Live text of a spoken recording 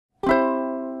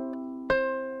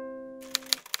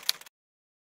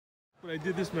I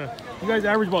did this math. You guys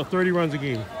average about 30 runs a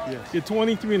game. Yes. You're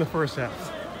 23 in the first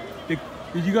half. Did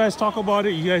you guys talk about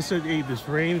it? You guys said, hey, this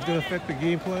rain is going to affect the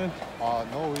game plan?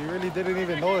 No, we really didn't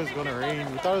even know it was going to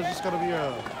rain. We thought it was just going to be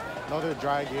another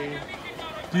dry game.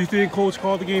 Do you think Coach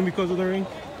called the game because of the rain?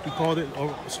 He called it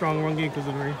a strong run game because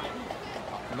of the rain?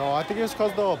 No, I think it was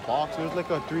because the box. It was like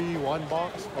a 3-1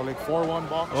 box or like 4-1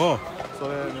 box. Oh. So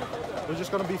then it was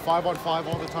just going to be 5-on-5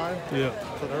 all the time. Yeah.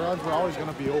 So the runs were always going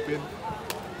to be open.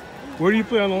 Where do you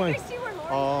play on the line?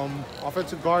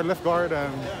 Offensive guard, left guard,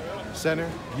 and center.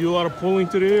 Do you do a lot of pulling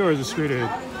today, or is it straight ahead?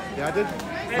 Yeah, I did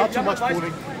not too much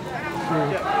pulling.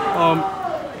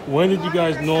 When did you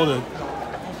guys know that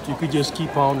you could just keep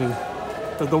pounding?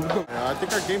 Yeah, I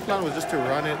think our game plan was just to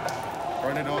run it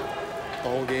up the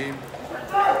whole game.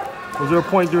 Was there a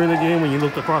point during the game when you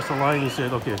looked across the line and you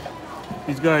said, okay,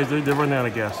 these guys, they're running out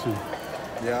of gas too?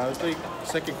 Yeah, it was like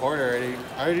second quarter already.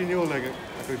 I already knew like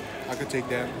I could take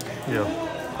them. Yeah.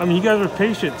 I mean, you guys were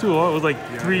patient too. Huh? It was like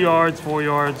 3 yards, 4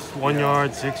 yards, 1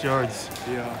 yard, 6 yards.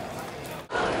 Yeah.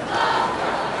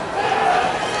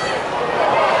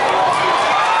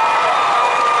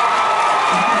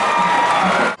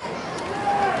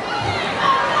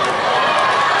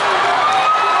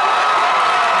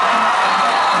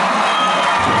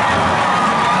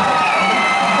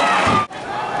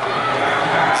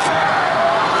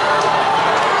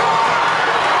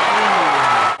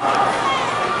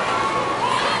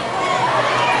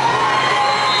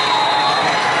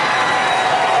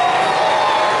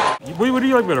 What do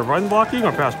you like better, run blocking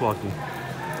or pass blocking?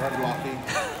 Run blocking.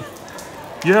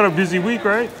 You had a busy week,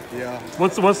 right? Yeah.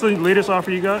 What's the latest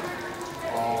offer you got?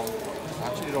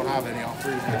 Actually don't have any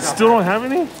offers. Still don't have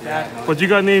any? Yeah. No. But you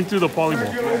got named to the Poly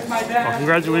Bowl. Oh,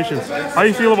 congratulations. How do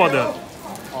you feel about that?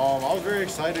 I was very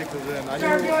excited because then I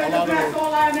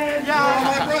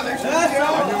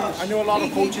knew a lot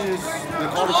of coaches, the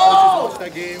college coaches watched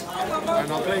that game,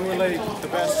 and I'm playing with like the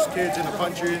best kids in the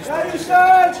country and stuff.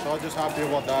 So I was just happy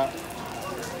about that.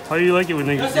 How do you like it when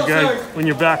when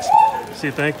your backs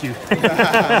say thank you?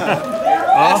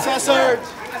 Yes, Serge.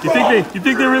 You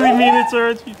think they really mean it,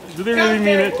 Serge? Do they really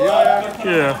mean it?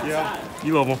 Yeah.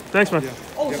 You love them. Thanks, man.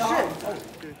 Yeah.